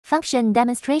Function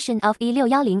demonstration of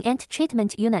E610 and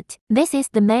treatment unit. This is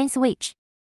the main switch.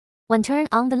 When turn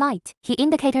on the light, the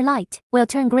indicator light will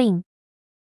turn green.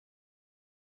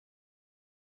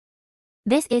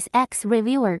 This is X-ray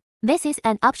viewer. This is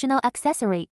an optional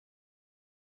accessory.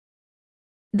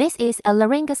 This is a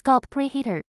laryngoscope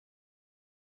preheater,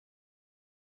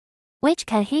 which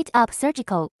can heat up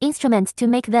surgical instruments to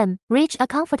make them reach a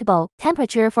comfortable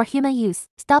temperature for human use.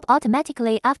 Stop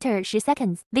automatically after 10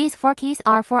 seconds. These 4 keys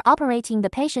are for operating the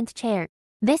patient chair.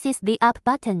 This is the up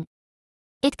button.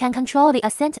 It can control the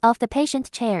ascent of the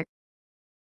patient chair.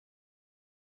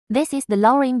 This is the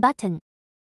lowering button.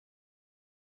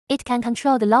 It can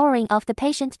control the lowering of the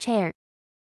patient chair.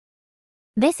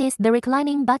 This is the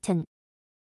reclining button.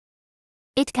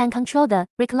 It can control the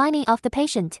reclining of the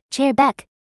patient chair back.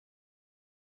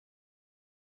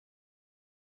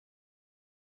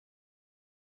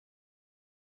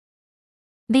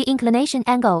 The inclination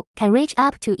angle can reach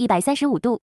up to 135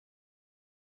 度.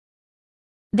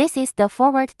 This is the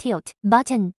forward tilt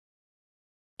button.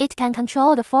 It can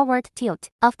control the forward tilt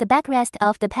of the backrest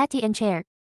of the patient chair.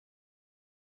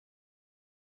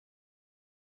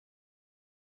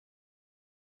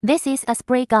 This is a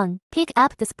spray gun. Pick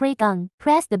up the spray gun,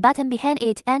 press the button behind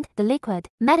it and the liquid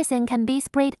medicine can be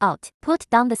sprayed out. Put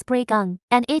down the spray gun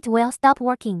and it will stop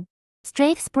working.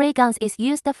 Straight spray guns is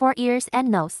used for ears and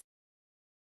nose.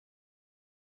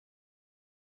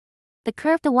 The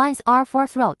curved ones are for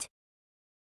throat.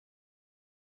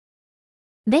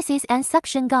 This is an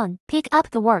suction gun. Pick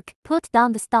up the work, put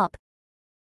down the stop.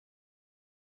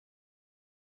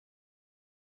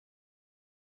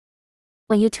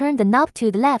 When you turn the knob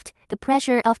to the left, the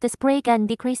pressure of the spray gun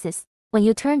decreases. When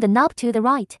you turn the knob to the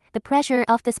right, the pressure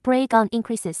of the spray gun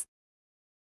increases.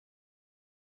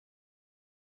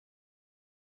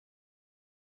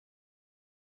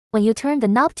 When you turn the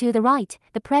knob to the right,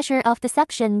 the pressure of the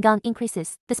suction gun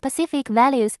increases. The specific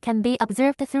values can be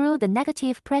observed through the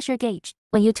negative pressure gauge.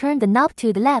 When you turn the knob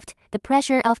to the left, the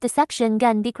pressure of the suction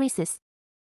gun decreases.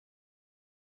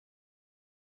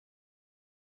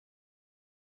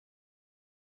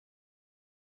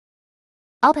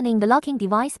 Opening the locking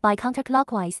device by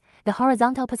counterclockwise, the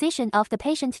horizontal position of the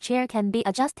patient chair can be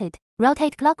adjusted.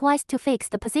 Rotate clockwise to fix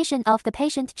the position of the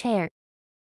patient chair.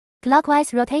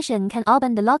 Clockwise rotation can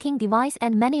open the locking device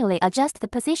and manually adjust the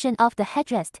position of the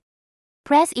headrest.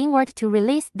 Press inward to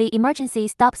release the emergency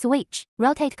stop switch.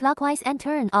 Rotate clockwise and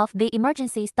turn off the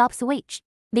emergency stop switch.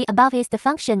 The above is the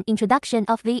function introduction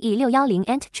of the E610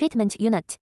 and treatment unit.